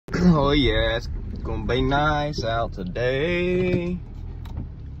Oh yeah, it's gonna be nice out today.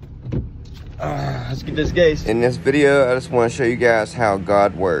 Let's get this case. In this video, I just want to show you guys how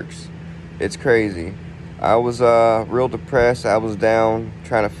God works. It's crazy. I was real depressed. I was down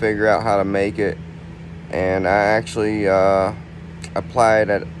trying to figure out how to make it, and I actually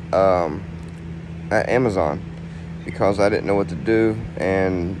applied at Amazon because I didn't know what to do,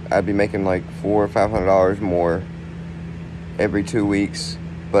 and I'd be making like $400 or $500 more every 2 weeks,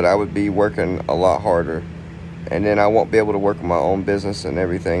 but I would be working a lot harder, and then I won't be able to work on my own business and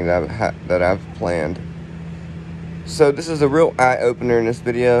everything that I've planned. So this is a real eye-opener in this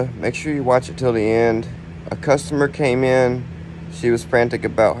video. Make sure you watch it till the end. A customer came in. She was frantic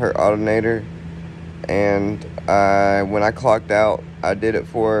about her alternator, and when I clocked out, I did it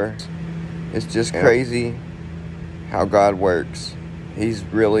for her. It's just crazy how God works. He's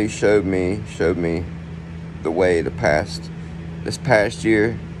really showed me the way this past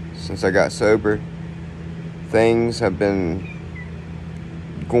year since I got sober. Things have been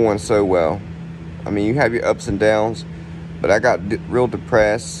going so well. I mean, you have your ups and downs, but I got real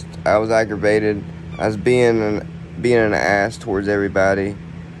depressed. I was aggravated. I was being an ass towards everybody,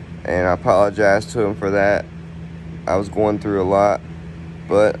 and I apologize to him for that. I was going through a lot,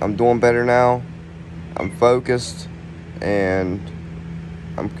 but I'm doing better now. I'm focused, and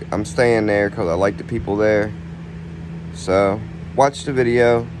I'm staying there because I like the people there. So watch the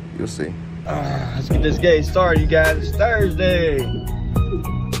video, you'll see. Let's get this game started, you guys. It's Thursday.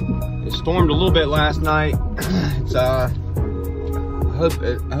 It stormed a little bit last night. It's I hope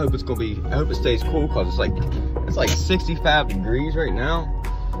it stays cool because it's like 65 degrees right now,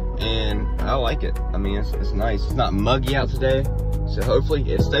 and I like it. I mean, it's nice. It's not muggy out today, so hopefully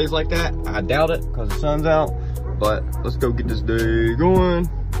it stays like that. I doubt it because the sun's out, but let's go get this day going.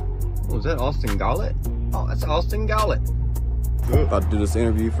 Oh, is that Austin Gollett? Oh, that's Austin Gollett. About to do this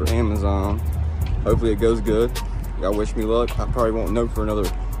interview for Amazon. Hopefully it goes good. Y'all wish me luck. I probably won't know for another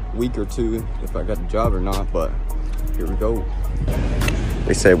week or two if I got the job or not, but here we go.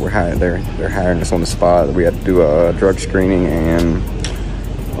 They said they're hiring us on the spot. We had to do a drug screening and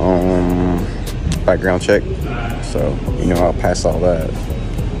background check. So, you know, I'll pass all that.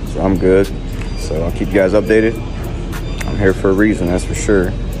 So I'm good. So I'll keep you guys updated. I'm here for a reason, that's for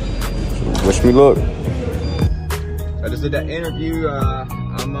sure. So wish me luck. I just did that interview. I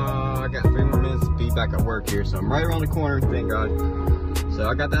got 3 more minutes to be back at work here, so I'm right around the corner, thank God. So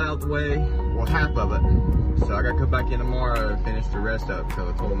I got that out of the way, well, half of it. So I got to come back in tomorrow and finish the rest of it because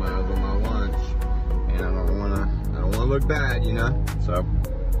I told them I was on my lunch, and I don't want to look bad, you know. So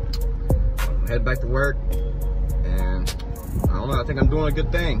I'll head back to work, and I don't know. I think I'm doing a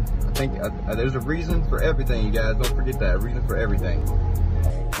good thing. I think there's a reason for everything, you guys. Don't forget that, a reason for everything.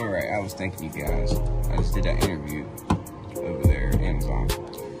 All right, I was thinking, you guys, I just did that interview over there at Amazon.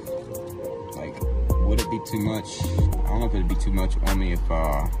 Like, would it be too much? I don't know if it'd be too much on me if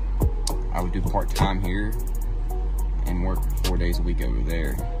I would do part-time here and work 4 days a week over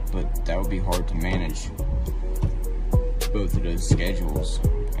there, but that would be hard to manage both of those schedules.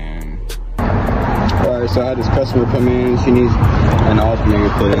 And all right, so I had this customer come in. She needs an alternator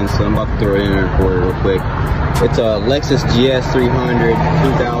put in, so I'm about to throw it in there for her real quick. It's a Lexus GS 300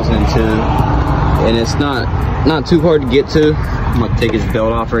 2002, and it's not too hard to get to. I'm gonna take his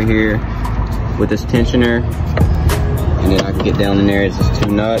belt off right here with this tensioner, and then I can get down in there. It's just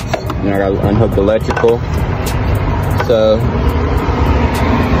 2 nuts, and I gotta unhook the electrical. So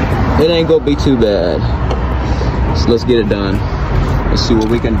it ain't gonna be too bad. So let's get it done. Let's see what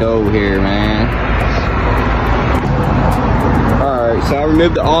we can do here, man. Alright, so I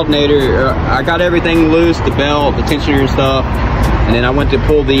removed the alternator. I got everything loose, the belt, the tensioner and stuff. And then I went to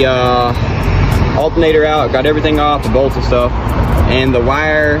pull the alternator out, got everything off, the bolts and stuff. And the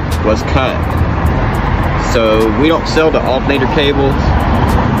wire was cut. So we don't sell the alternator cables.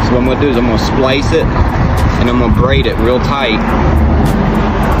 So what I'm gonna do is I'm gonna splice it and I'm gonna braid it real tight.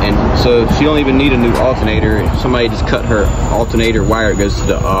 And so she don't even need a new alternator. Somebody just cut her alternator wire. It goes to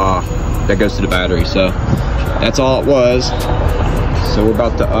that goes to the battery. So that's all it was. So we're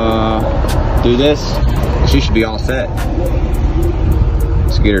about to do this. She should be all set.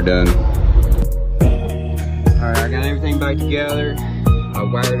 Let's get her done. All right, I got everything back together. I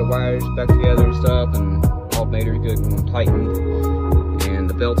wired the wires back together and stuff, and alternator's good and tightened, and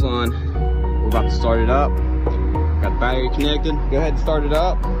the belt's on. We're about to start it up. Got the battery connected. Go ahead and start it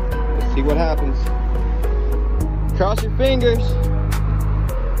up. Let's see what happens. Cross your fingers.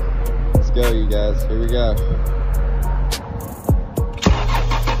 Let's go, you guys. Here we go.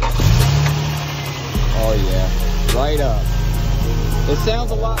 Oh yeah, right up. It sounds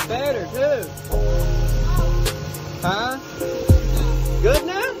a lot better too. Huh? Good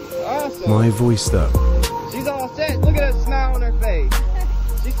now? my voice though. She's all set. Look at that smile on her face.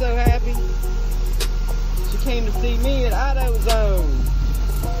 She's so happy. She came to see me at AutoZone.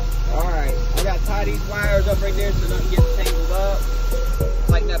 Alright, I got to tie these wires up right there so they don't get tangled up.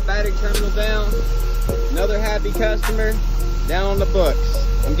 Tighten that battery terminal down. Another happy customer down on the books.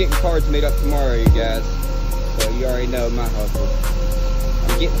 I'm getting cards made up tomorrow, you guys. So you already know my hustle.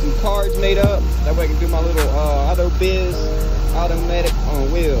 I'm getting some cards made up. That way I can do my little auto biz, automatic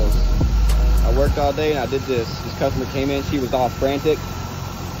on wheels. I worked all day and I did this. This customer came in, she was all frantic.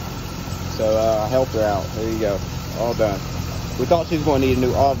 So I helped her out. There you go, all done. We thought she was going to need a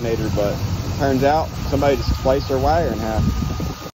new alternator, but it turns out somebody just spliced her wire in half.